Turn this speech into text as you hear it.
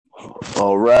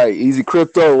All right, Easy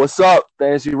Crypto. What's up?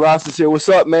 Fantasy Rosters here. What's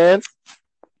up, man?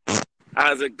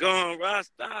 How's it going,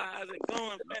 Rasta? How's it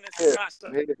going, Fantasy Yeah,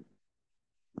 Rasta?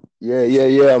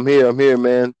 yeah. I'm here,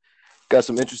 man. Got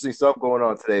some interesting stuff going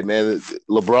on today, man.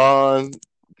 LeBron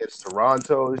gets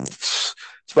Toronto. It's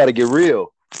about to get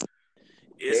real.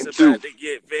 It's Game two. about to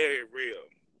get very real.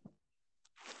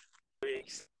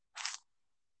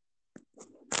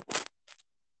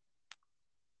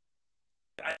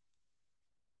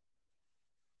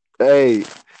 Hey,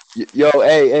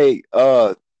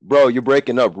 bro, you're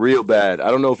breaking up real bad. I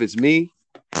don't know if it's me,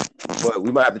 but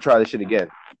we might have to try this shit again.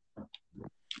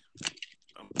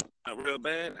 Real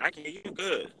bad. I can hear you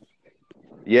good.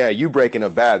 Yeah, you breaking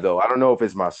up bad though. I don't know if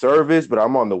it's my service, but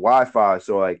I'm on the Wi-Fi,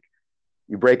 so like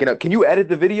you're breaking up. Can you edit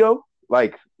the video?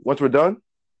 Like once we're done?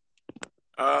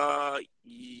 I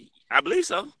believe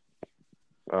so.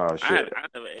 Oh shit. I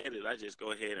never edit. I just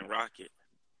go ahead and rock it.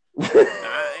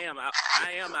 I am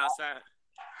outside.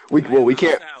 we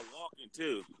can't. Outside walking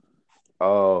too.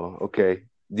 Oh, okay.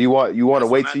 Do you want to That's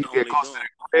wait what I till you get normally closer?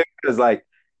 do. Because like,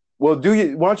 well, why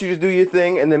don't you just do your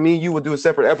thing, and then me and you will do a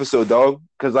separate episode, dog?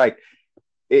 Because like,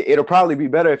 it'll probably be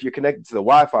better if you're connected to the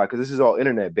Wi-Fi, because this is all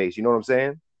internet based. You know what I'm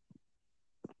saying?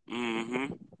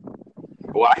 Mm-hmm.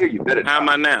 Well, I hear you better How now. am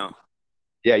I now?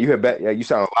 Yeah, you have Yeah, you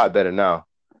sound a lot better now.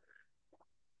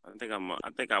 I think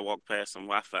I walked past some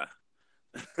Wi-Fi.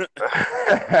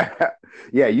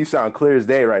 Yeah, you sound clear as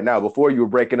day right now. Before you were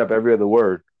breaking up every other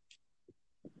word.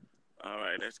 All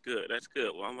right, that's good. That's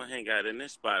good. Well, I'm gonna hang out in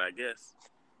this spot, I guess.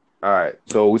 All right,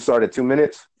 so we start at 2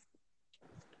 minutes.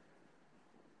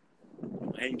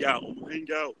 Hang out.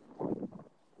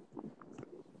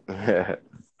 Yeah,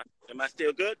 Am I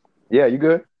still good? you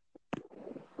good?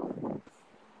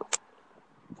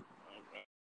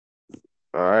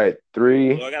 All right,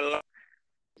 3. Well, I got a lot.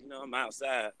 I'm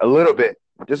outside. A little bit,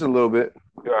 just a little bit.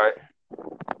 All right.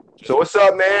 So what's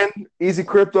up, man? Easy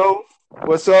Crypto.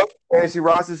 What's up? Fantasy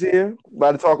Ross is here.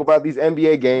 About to talk about these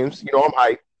NBA games. You know I'm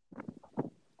hyped.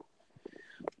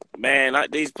 Man,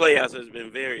 these playoffs has been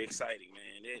very exciting,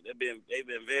 man. They've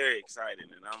been very exciting,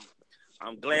 and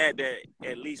I'm glad that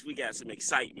at least we got some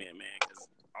excitement, man. Because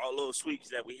all those sweeps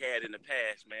that we had in the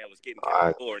past, man, was getting kind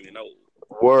of boring and old.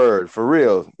 Word, for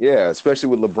real. Yeah, especially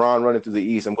with LeBron running through the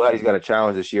East. I'm glad he's got a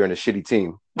challenge this year in a shitty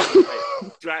team.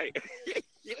 Right.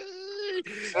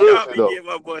 Y'all be giving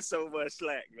my boy so much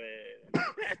slack, man.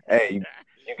 Hey,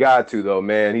 you got to, though,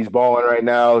 man. He's balling right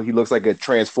now. He looks like a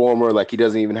transformer, like he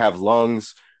doesn't even have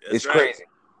lungs. It's right.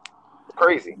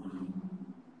 Crazy.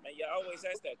 Man, you always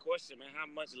ask that question, man.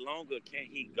 How much longer can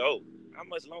he go? How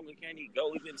much longer can he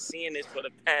go? We've been seeing this for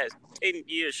the past 10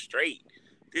 years straight.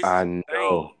 I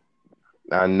know.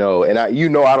 And I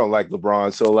don't like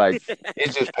LeBron, so like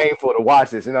it's just painful to watch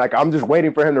this. And like I'm just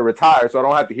waiting for him to retire so I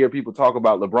don't have to hear people talk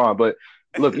about LeBron. But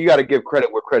look, you got to give credit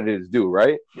where credit is due,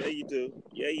 right? Yeah, you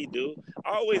do.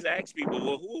 I always ask people,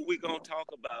 well, who are we going to talk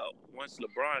about once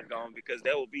LeBron gone? Because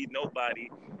there will be nobody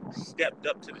stepped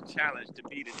up to the challenge to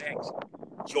be the next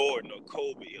Jordan or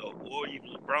Kobe or even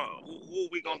LeBron. Who are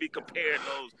we going to be comparing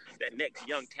that next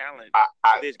young talent?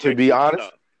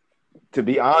 To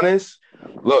be honest,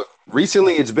 look,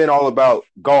 recently it's been all about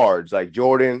guards. Like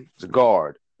Jordan is a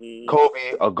guard,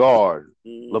 Kobe a guard.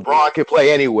 LeBron can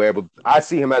play anywhere, but I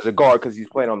see him as a guard because he's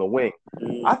playing on the wing.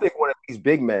 I think one of these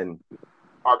big men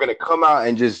are going to come out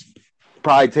and just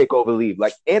probably take over the lead.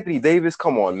 Like Anthony Davis,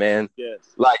 come on, man. Yes.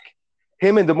 Like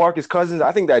him and DeMarcus Cousins,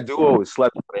 I think that duo is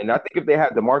slept on. And I think if they had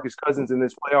DeMarcus Cousins in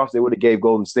this playoffs, they would have gave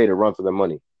Golden State a run for their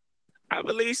money. I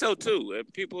believe so too.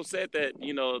 And people said that,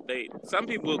 some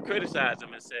people criticized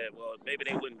them and said, well, maybe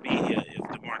they wouldn't be here if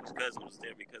DeMarcus Cousins was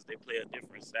there because they play a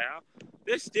different style.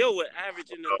 They still would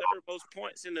average in the third most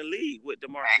points in the league with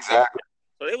DeMarcus. Exactly.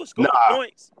 So they would score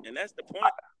points, and that's the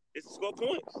point. It's to score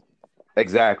points.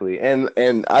 Exactly. And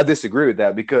I disagree with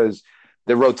that because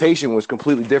the rotation was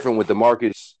completely different with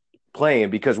DeMarcus playing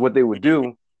because what they would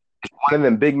do, one of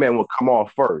them big men would come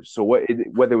off first. So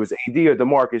whether it was AD or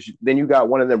DeMarcus, then you got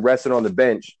one of them resting on the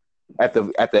bench at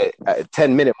the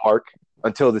 10-minute mark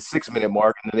until the 6-minute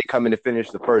mark, and then they come in to finish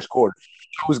the first quarter.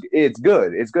 It's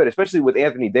good. It's good, especially with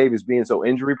Anthony Davis being so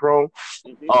injury prone.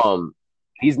 Mm-hmm.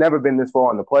 He's never been this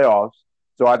far in the playoffs.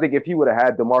 So I think if he would have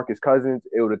had DeMarcus Cousins,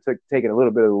 it would have taken a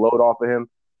little bit of the load off of him.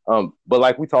 But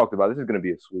like we talked about, this is going to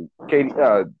be a sweep.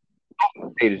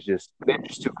 They're just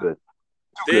too good.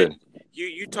 Good.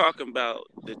 You talking about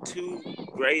the two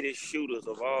greatest shooters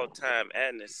of all time,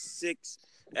 adding a 6'11",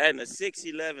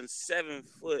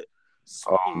 7-foot.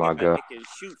 Oh my God! They can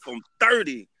shoot from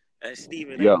 30.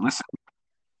 Stephen. Yeah, listen.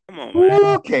 Come on,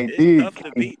 man. KD, it's tough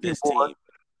to beat this team.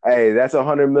 Hey, that's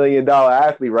 $100 million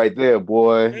athlete right there,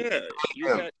 boy. Yeah, you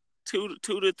got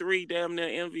two to three damn near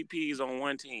MVPs on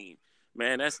one team.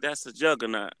 Man, that's a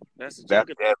juggernaut. That's a That's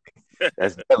juggernaut. deadly.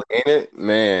 That's deadly, ain't it?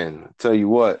 Man, tell you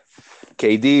what,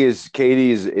 KD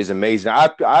is amazing.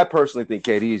 I personally think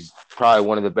KD is probably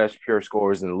one of the best pure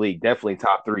scorers in the league. Definitely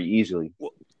top three easily.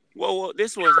 Well,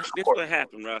 this what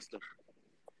happened, Rasta.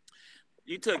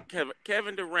 You took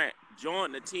Kevin Durant,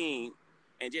 joined the team,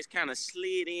 and just kind of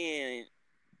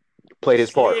Played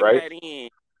his part, right? right in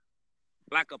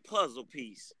like a puzzle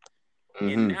piece. And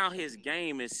Mm-hmm. now his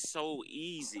game is so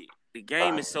easy. The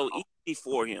game is so easy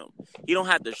for him. He don't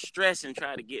have to stress and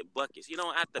try to get buckets. He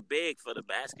don't have to beg for the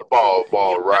basketball.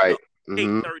 Ball, right.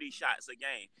 Take 30 shots a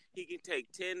game. He can take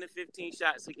 10 to 15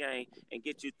 shots a game and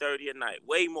get you 30 a night.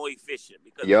 Way more efficient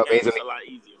because the game is a lot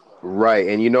easier. Right,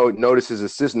 and notice his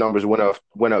assist numbers went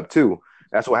up too.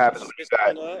 That's what happens when you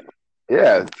got.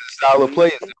 Yeah, the style of play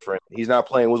is different. He's not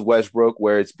playing with Westbrook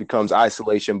where it becomes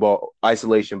isolation ball. No,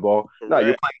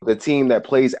 you're playing with a team that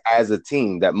plays as a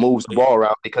team that moves the ball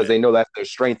around because they know that's their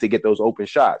strength to get those open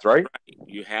shots, right?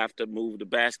 You have to move the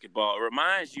basketball. It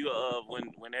reminds you of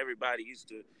when everybody used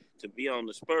to be on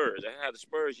the Spurs. That's how the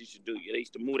Spurs used to do. They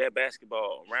used to move that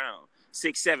basketball around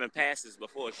 6-7 passes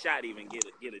before a shot even get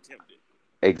attempted.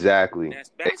 Exactly. And that's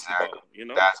basketball,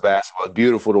 That's basketball. It's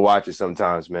beautiful to watch it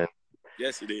sometimes, man.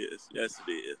 Yes, it is.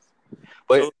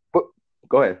 But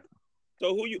go ahead.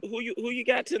 So who you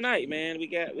got tonight, man? We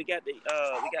got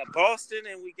Boston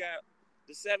and we got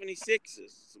the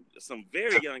 76ers. Some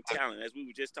very young talent, as we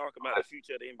were just talking about the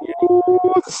future of the NBA.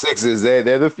 Ooh, the Sixers,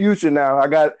 they're the future now. I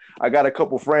got a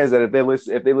couple friends that if they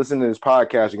listen to this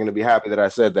podcast, are going to be happy that I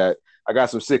said that. I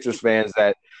got some Sixers fans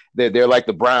that they're like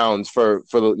the Browns for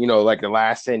the like the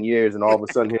last 10 years, and all of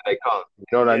a sudden here they come. You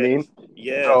know what I mean?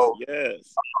 Yes. So,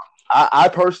 yes. I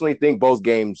personally think both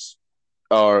games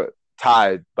are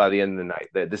tied by the end of the night.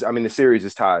 The series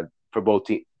is tied for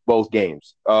both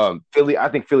games. I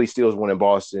think Philly steals one in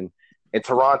Boston, and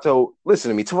Toronto. Listen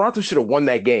to me, Toronto should have won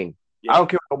that game. Yeah. I don't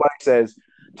care what nobody says.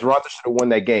 Toronto should have won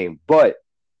that game, but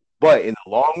in the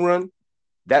long run,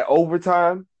 that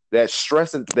overtime, that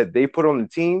stress that they put on the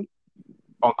team,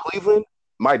 on Cleveland,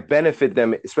 might benefit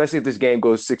them, especially if this game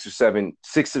goes 6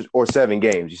 or 7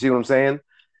 games. You see what I'm saying?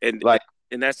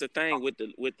 And that's the thing with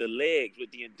the legs,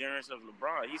 with the endurance of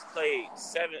LeBron. He played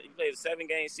a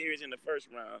 7-game series in the first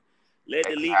round. Led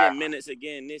the league in minutes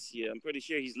again this year. I'm pretty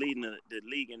sure he's leading the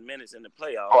league in minutes in the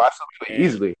playoffs. Oh, absolutely,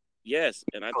 easily. Yes,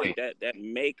 and I think that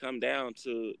may come down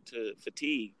to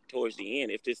fatigue towards the end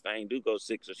if this thing do go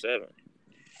 6 or 7.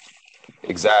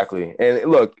 Exactly, and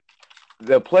look,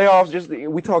 the playoffs.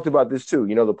 We talked about this too.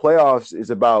 The playoffs is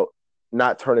about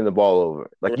not turning the ball over.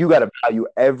 Like, you got to value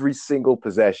every single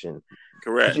possession.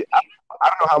 Correct. I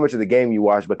don't know how much of the game you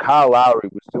watched, but Kyle Lowry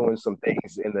was doing some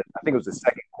things I think it was the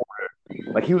second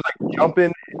quarter. Like, he was like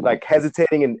jumping, like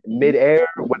hesitating in midair,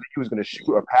 whether he was going to shoot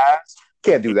or pass.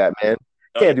 Can't do that, man.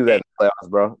 Can't do that in the playoffs,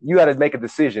 bro. You got to make a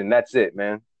decision. That's it,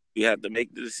 man. You have to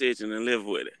make the decision and live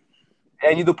with it.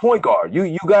 And you're the point guard.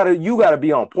 You gotta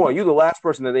be on point. You're the last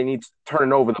person that they need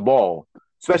turning over the ball,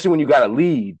 especially when you got a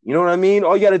lead. You know what I mean?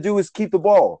 All you got to do is keep the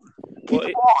ball.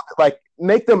 Like,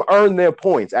 make them earn their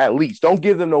points at least. Don't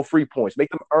give them no free points.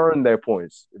 Make them earn their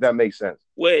points, if that makes sense.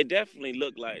 Well, it definitely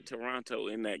looked like Toronto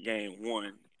in that game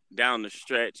won down the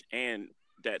stretch, and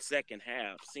that second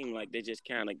half seemed like they just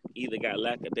kind of either got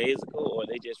lackadaisical or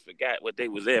they just forgot what they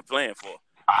was there playing for.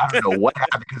 I don't know what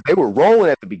happened because they were rolling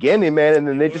at the beginning, man, and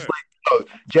then they just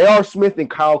J.R. Smith and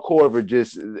Kyle Korver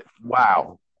just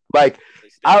wow. Like,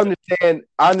 I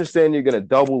understand you're gonna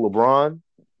double LeBron.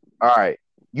 All right.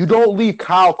 You don't leave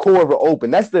Kyle Korver open.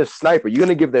 That's their sniper. You're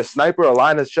gonna give their sniper a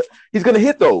line of shot. He's gonna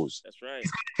hit those. That's right.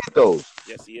 He's gonna hit those.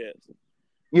 Yes, he is.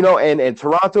 And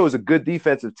Toronto is a good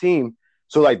defensive team.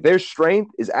 So, like, their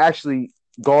strength is actually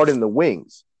guarding the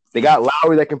wings. They got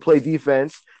Lowry that can play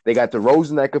defense. They got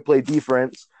DeRozan that can play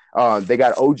defense. They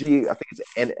got OG, I think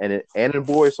it's Annenboy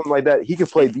or something like that. He can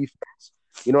play defense.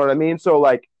 You know what I mean? So,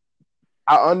 like,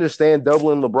 I understand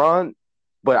doubling LeBron,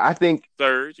 but I think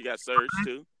Serge, you got Serge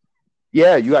too.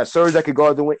 Yeah, you got Serge that could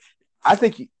guard the wing. I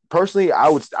think personally, I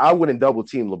wouldn't double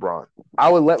team LeBron. I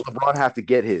would let LeBron have to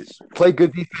get his play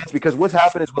good defense, because what's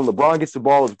happened is when LeBron gets the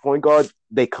ball as a point guard,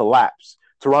 they collapse.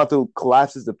 Toronto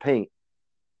collapses the paint,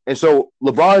 and so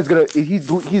LeBron is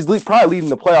he's probably leading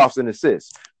the playoffs in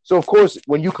assists. So, of course,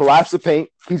 when you collapse the paint,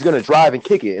 he's going to drive and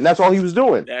kick it. And that's all he was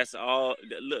doing. That's all.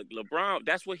 Look, LeBron,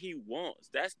 that's what he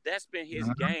wants. That's been his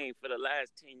game for the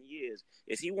last 10 years,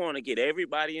 is he want to get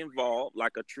everybody involved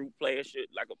like a true player should,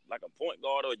 like a point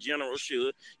guard or a general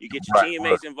should. You get your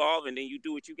teammates involved, and then you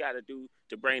do what you got to do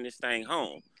to bring this thing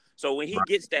home. So when he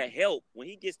gets that help, when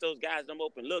he gets those guys them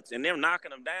open looks and they're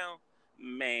knocking them down,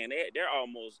 man, they're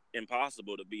almost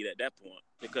impossible to beat at that point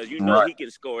because you know Right. he can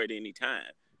score at any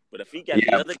time. But if he got the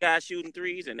Yeah. other guy shooting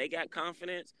threes and they got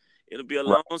confidence, it'll be a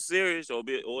Right. long series or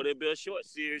it'll be a short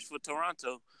series for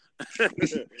Toronto.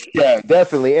 Yeah,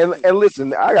 definitely. And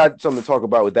listen, I got something to talk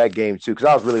about with that game too, because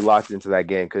I was really locked into that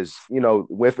game. Because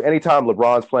with anytime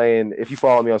LeBron's playing, if you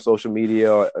follow me on social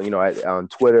media, or, on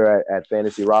Twitter at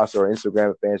Fantasy Roster or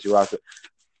Instagram at Fantasy Roster,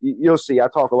 you'll see I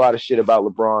talk a lot of shit about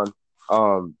LeBron.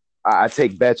 I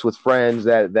take bets with friends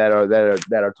that are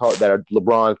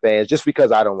LeBron fans just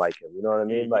because I don't like him. You know what I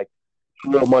mean? Like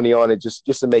real money on it just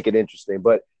to make it interesting.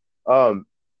 But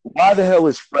why the hell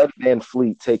is Fred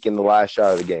VanVleet taking the last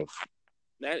shot of the game?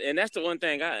 That's the one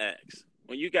thing I ask.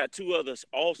 When you got two other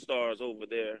all-stars over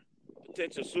there,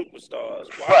 potential superstars,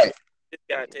 why is this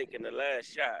guy taking the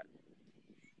last shot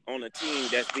on a team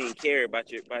that's being carried by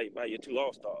your two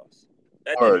all-stars?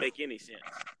 That didn't make any sense.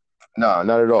 No,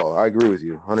 not at all. I agree with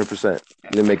you 100%.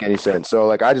 It didn't make any sense. So,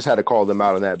 I just had to call them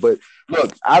out on that. But,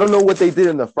 look, I don't know what they did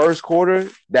in the first quarter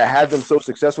that had them so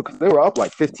successful because they were up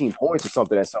like 15 points or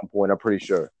something at some point, I'm pretty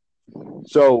sure.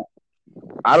 So,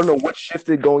 I don't know what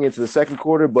shifted going into the second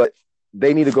quarter, but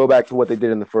they need to go back to what they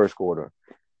did in the first quarter.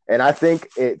 And I think,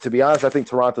 to be honest, I think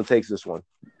Toronto takes this one.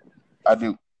 I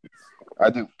do.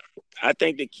 I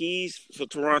think the keys for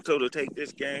Toronto to take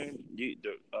this game,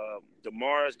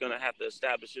 DeMar is going to have to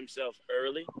establish himself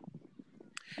early.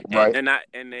 Right. They're not.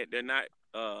 They're going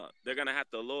to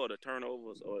have to lower the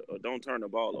turnovers or don't turn the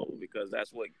ball over because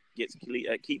that's what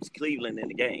keeps Cleveland in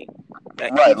the game.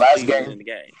 Last game in the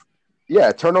game.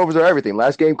 Yeah, turnovers are everything.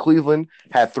 Last game, Cleveland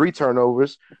had 3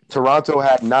 turnovers. Toronto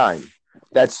had 9.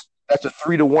 That's a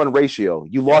 3-to-1 ratio.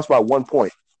 You lost by 1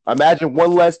 point. Imagine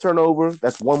one less turnover.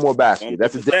 That's one more basket.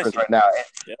 That's the difference right now.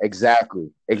 Yep.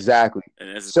 Exactly.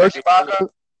 Serge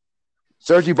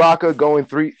Ibaka going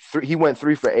 3. He went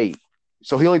 3 for 8,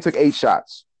 so he only took 8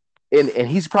 shots, and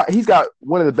he's got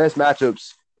one of the best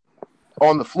matchups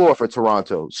on the floor for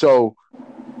Toronto. So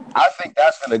I think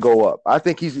that's going to go up. I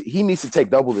think he needs to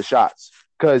take double the shots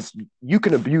because you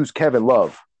can abuse Kevin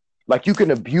Love, like you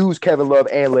can abuse Kevin Love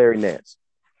and Larry Nance.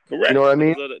 Correct. You know what I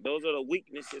mean? Those are the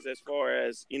weaknesses as far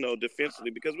as,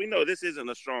 defensively, because we know this isn't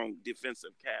a strong defensive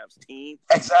Cavs team.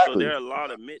 Exactly. So there are a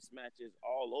lot of mismatches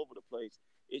all over the place.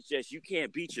 It's just you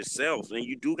can't beat yourself, and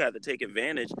you do got to take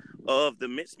advantage of the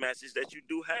mismatches that you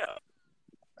do have.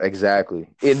 Exactly.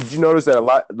 And did you notice that a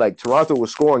lot, like Toronto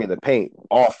was scoring in the paint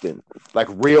often, like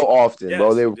real often, yes,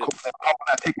 bro. They were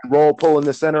that pick and roll, pulling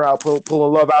the center out,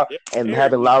 pulling Love out, and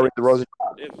having Lowry at the Rosen.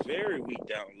 They're very weak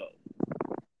down low.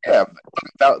 Yeah,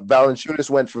 Valanciunas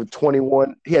went for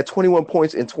 21. He had 21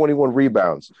 points and 21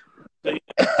 rebounds. So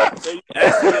you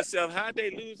ask yourself, how'd they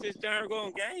lose this darn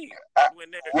game?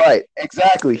 Right,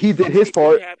 exactly. He did his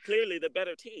part. They have clearly the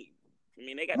better team. I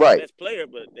mean, they got the best player,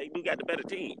 but they do got the better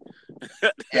team.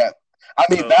 Yeah. I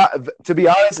mean, to be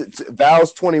honest,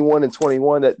 Val's 21 and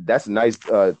 21. That's a nice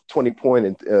 20-point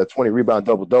and 20 rebound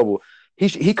double.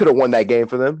 He could have won that game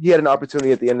for them. He had an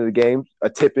opportunity at the end of the game, a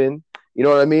tip in. You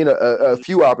know what I mean? A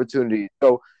few opportunities.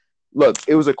 So, look,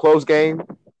 it was a close game.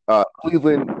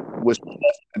 Cleveland was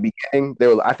at the beginning.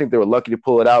 I think they were lucky to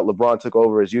pull it out. LeBron took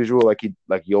over as usual, like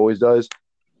he always does.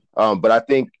 But I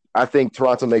think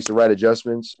Toronto makes the right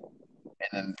adjustments, and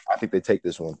then I think they take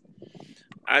this one.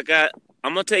 I'm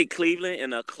gonna take Cleveland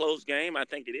in a close game. I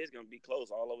think it is gonna be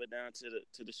close all the way down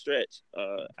to the stretch.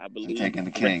 I believe taking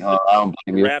the king. I don't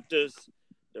blame you.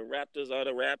 The Raptors are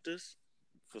the Raptors.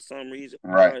 For some reason,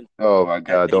 right? Oh my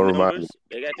God! Don't remind me.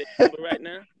 They got their number right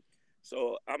now,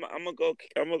 so I'm gonna go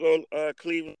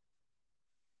Cleveland.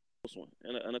 Close one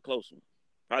and a close one.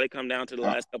 Probably come down to the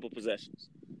last couple possessions.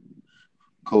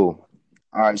 Cool.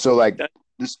 All right, so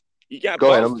this. You got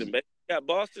Boston, baby. You got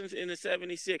Boston's in the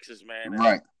 76ers, man.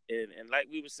 Right. And like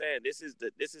we were saying, this is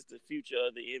the future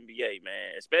of the NBA,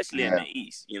 man. Especially in the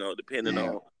East. Depending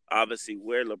on. Obviously,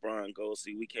 where LeBron goes,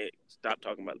 we can't stop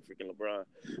talking about the freaking LeBron.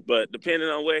 But depending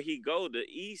on where he go, the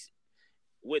East,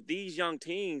 with these young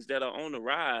teams that are on the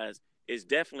rise, is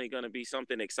definitely going to be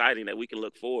something exciting that we can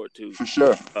look forward to. For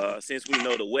sure. Since we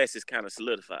know the West is kind of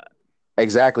solidified.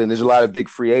 Exactly, and there's a lot of big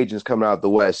free agents coming out of the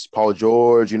West. Paul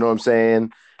George, you know what I'm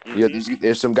saying? Mm-hmm.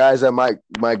 There's some guys that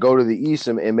might go to the East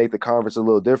and make the conference a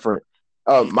little different.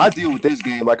 My deal with this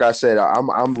game, like I said,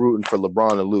 I'm rooting for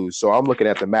LeBron to lose. So I'm looking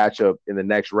at the matchup in the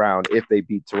next round if they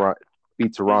beat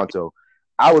Toronto.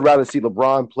 I would rather see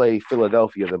LeBron play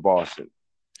Philadelphia than Boston.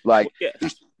 Like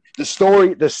the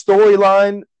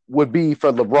storyline would be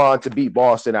for LeBron to beat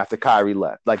Boston after Kyrie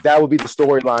left. Like that would be the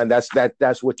storyline.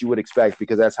 That's what you would expect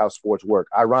because that's how sports work.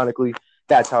 Ironically,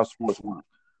 that's how sports work.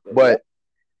 But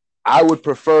I would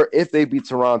prefer if they beat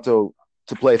Toronto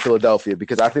to play Philadelphia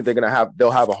because I think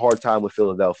they'll have a hard time with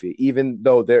Philadelphia, even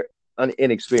though they're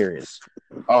inexperienced.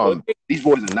 These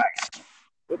boys are nice.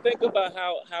 But think about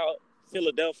how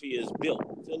Philadelphia is built.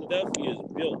 Philadelphia is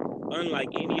built unlike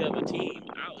any other team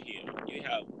out here. You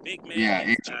have big man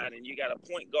inside, and you got a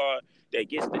point guard that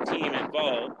gets the team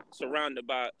involved, surrounded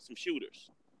by some shooters.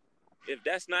 If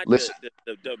that's not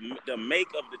the make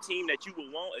of the team that you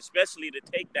would want, especially to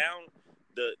take down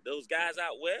those guys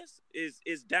out west,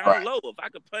 is down low. If I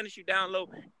could punish you down low,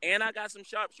 and I got some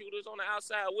sharpshooters on the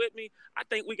outside with me, I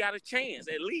think we got a chance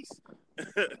at least.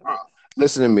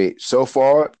 Listen to me. So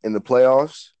far in the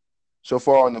playoffs,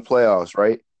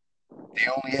 right? They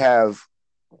only have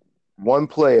one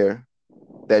player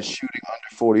that's shooting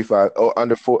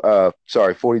under 42%.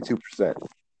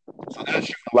 So they're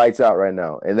shooting lights out right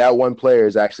now. And that one player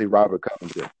is actually Robert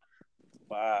Covington.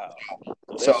 Wow.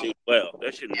 So they're shooting well.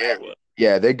 They're shooting very well.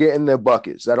 Yeah, they're getting their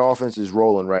buckets. That offense is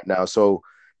rolling right now. So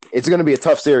it's going to be a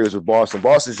tough series with Boston.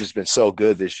 Boston's just been so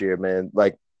good this year, man.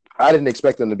 Like, I didn't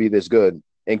expect them to be this good.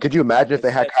 And could you imagine if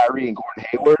they had Kyrie and Gordon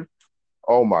Hayward?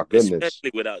 Oh, my goodness.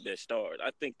 Especially without their stars.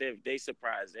 I think they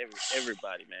surprised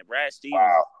everybody, man. Brad Stevens.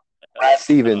 Wow. Brad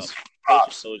Stevens.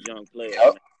 Those young players.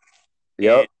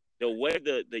 Yep. The way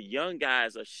the young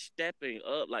guys are stepping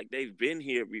up like they've been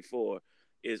here before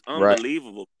is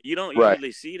unbelievable. Right. You don't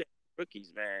usually see that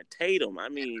rookies, man. Tatum, I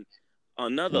mean,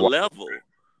 another level.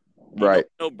 Right.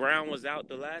 I know Brown was out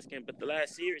the last game, but the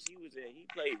last series he was in, he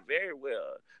played very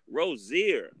well.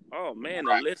 Rozier, oh man,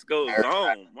 the list goes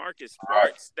on. Marcus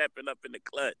Smart stepping up in the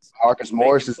clutch. Marcus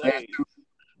Morris is there too.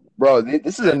 Bro,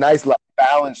 this is a nice, like,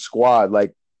 balanced squad.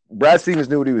 Like, Brad Stevens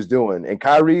knew what he was doing, and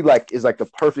Kyrie is the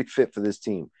perfect fit for this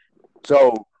team.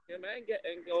 So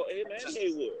it's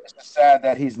just sad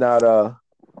that he's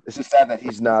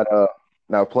not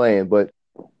now playing, but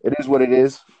it is what it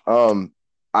is.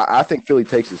 I think Philly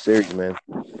takes the series, man.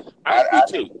 I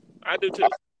do too.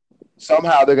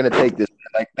 Somehow they're gonna take this.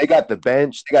 Like, they got the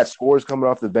bench, they got scores coming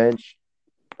off the bench.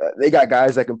 They got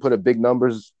guys that can put up big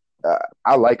numbers.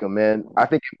 I like them, man. I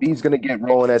think Embiid's gonna get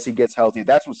rolling as he gets healthy.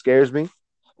 That's what scares me.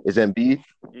 Is Embiid?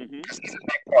 Mm-hmm. He's a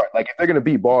big part. Like, if they're gonna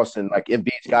beat Boston, like,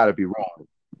 Embiid's got to be rolling.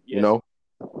 Yes. You know?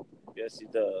 Yes, he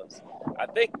does. I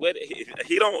think he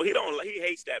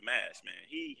hates that mask, man.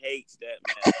 He hates that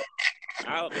mask.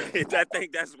 I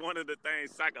think that's one of the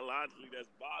things psychologically that's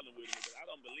bothering with him, because I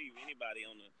don't believe anybody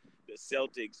on the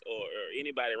Celtics or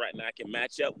anybody right now can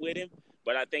match up with him.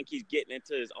 But I think he's getting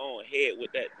into his own head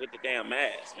with the damn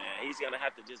mask, man. He's gonna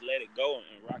have to just let it go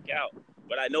and rock out.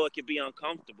 But I know it can be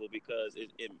uncomfortable because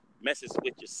it messes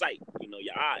with your sight,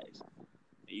 your eyes.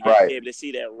 You got to be able to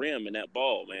see that rim and that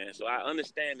ball, man. So I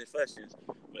understand the questions,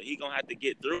 but he's gonna have to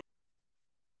get through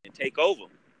and take over.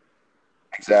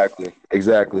 Exactly.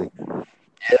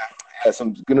 Yeah. It's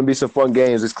gonna be some fun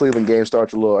games. This Cleveland game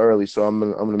starts a little early, so I'm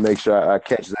gonna make sure I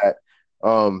catch that.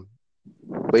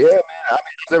 But yeah, man,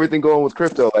 how's everything going with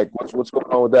crypto? Like, what's going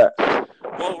on with that?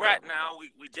 Well, right now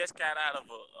we just got out of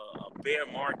a bear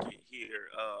market here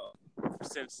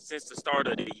since the start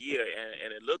of the year,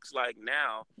 and it looks like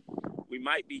now we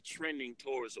might be trending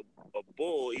towards a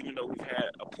bull, even though we've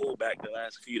had a pullback the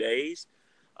last few days.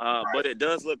 But it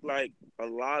does look like a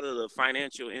lot of the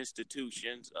financial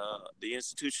institutions, the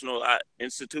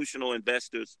institutional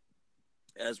investors,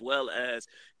 as well as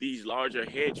these larger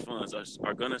hedge funds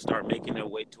are going to start making their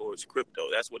way towards crypto.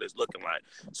 That's what it's looking like.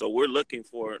 So we're looking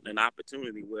for an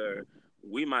opportunity where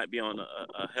we might be on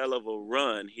a hell of a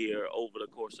run here over the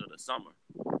course of the summer.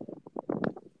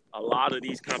 A lot of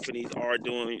these companies are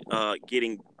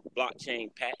getting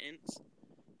blockchain patents.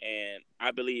 And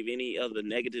I believe any of the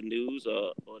negative news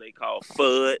or they call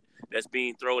FUD that's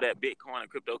being thrown at Bitcoin and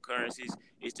cryptocurrencies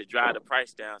is to drive the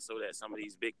price down so that some of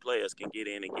these big players can get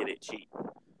in and get it cheap.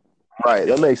 Right,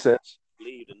 that makes sense.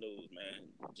 Believe the news, man.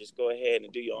 Just go ahead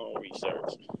and do your own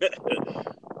research.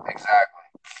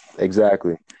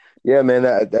 Exactly. Yeah, man,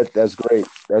 that's great.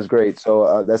 That's great.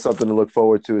 So that's something to look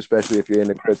forward to, especially if you're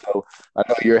into crypto. I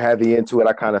know you're heavy into it.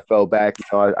 I kind of fell back.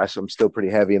 I'm still pretty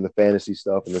heavy in the fantasy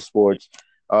stuff and the sports.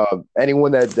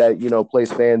 Anyone that plays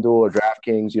FanDuel or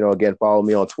DraftKings, again, follow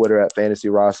me on Twitter at Fantasy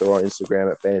Roster or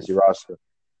Instagram at Fantasy Roster.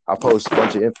 I post a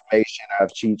bunch of information. I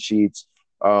have cheat sheets.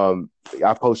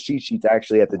 I post cheat sheets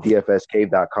actually at the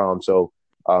dfscave.com. So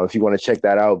if you want to check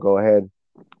that out, go ahead.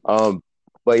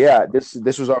 But yeah,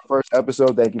 this was our first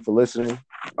episode. Thank you for listening.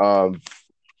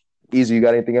 Easy, you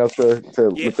got anything else with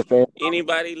the fans?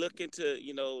 Anybody looking to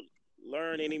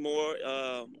learn any more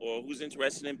or who's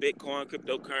interested in Bitcoin,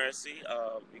 cryptocurrency,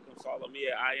 you can follow me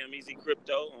at I Am Easy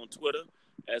Crypto on Twitter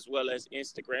as well as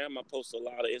Instagram. I post a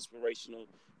lot of inspirational,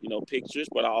 pictures,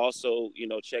 but I also,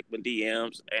 check my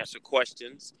DMs, answer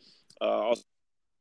questions. Also